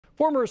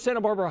Former Santa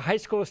Barbara High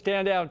School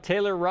standout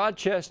Taylor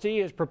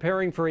Rochestie is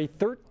preparing for a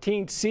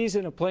 13th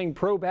season of playing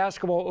pro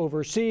basketball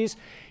overseas.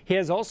 He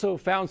has also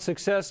found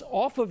success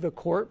off of the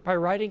court by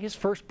writing his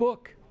first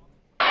book.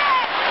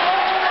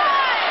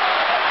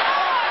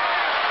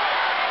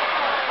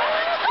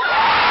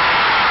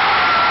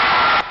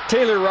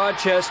 Taylor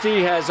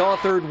Rochestie has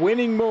authored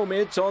winning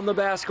moments on the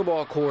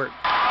basketball court.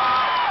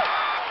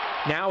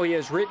 Now he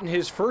has written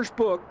his first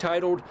book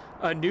titled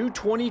A New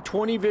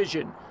 2020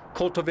 Vision.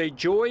 Cultivate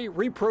joy,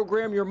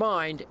 reprogram your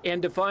mind, and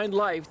define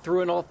life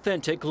through an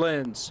authentic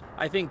lens.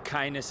 I think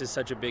kindness is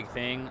such a big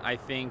thing. I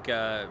think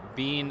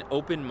being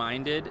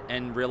open-minded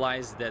and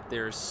realize that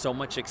there's so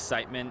much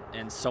excitement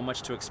and so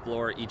much to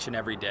explore each and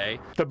every day.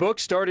 The book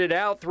started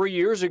out 3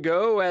 years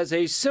ago as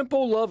a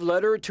simple love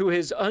letter to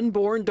his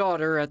unborn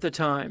daughter at the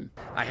time.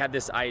 I had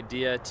this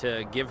idea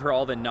to give her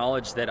all the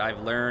knowledge that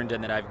I've learned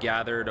and that I've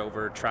gathered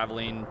over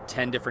traveling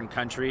 10 different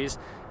countries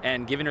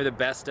and giving her the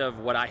best of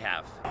what I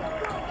have.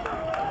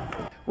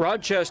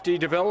 Rochestie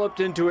developed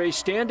into a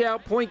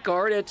standout point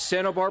guard at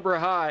Santa Barbara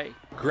High.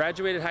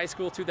 Graduated high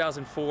school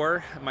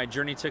 2004. My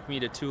journey took me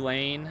to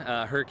Tulane.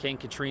 Hurricane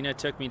Katrina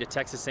took me to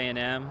Texas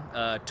A&M.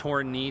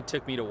 Torn knee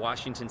took me to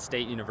Washington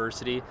State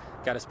University.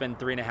 Got to spend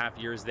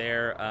 3.5 years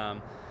there.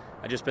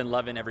 I've just been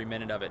loving every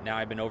minute of it. Now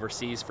I've been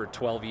overseas for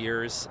 12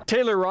 years.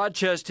 Taylor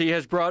Rochestie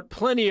has brought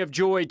plenty of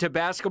joy to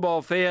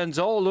basketball fans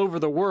all over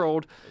the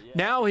world.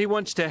 Now he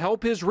wants to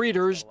help his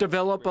readers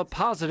develop a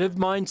positive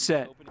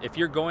mindset. If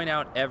you're going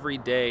out every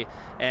day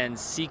and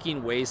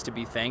seeking ways to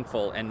be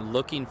thankful and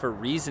looking for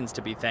reasons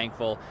to be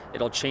thankful,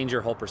 it'll change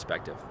your whole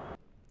perspective.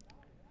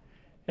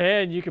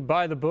 And you can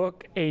buy the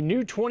book, A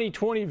New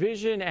 2020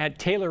 Vision, at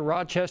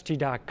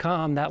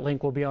TaylorRochestie.com. That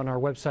link will be on our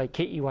website,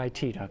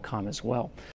 KEYT.com as well.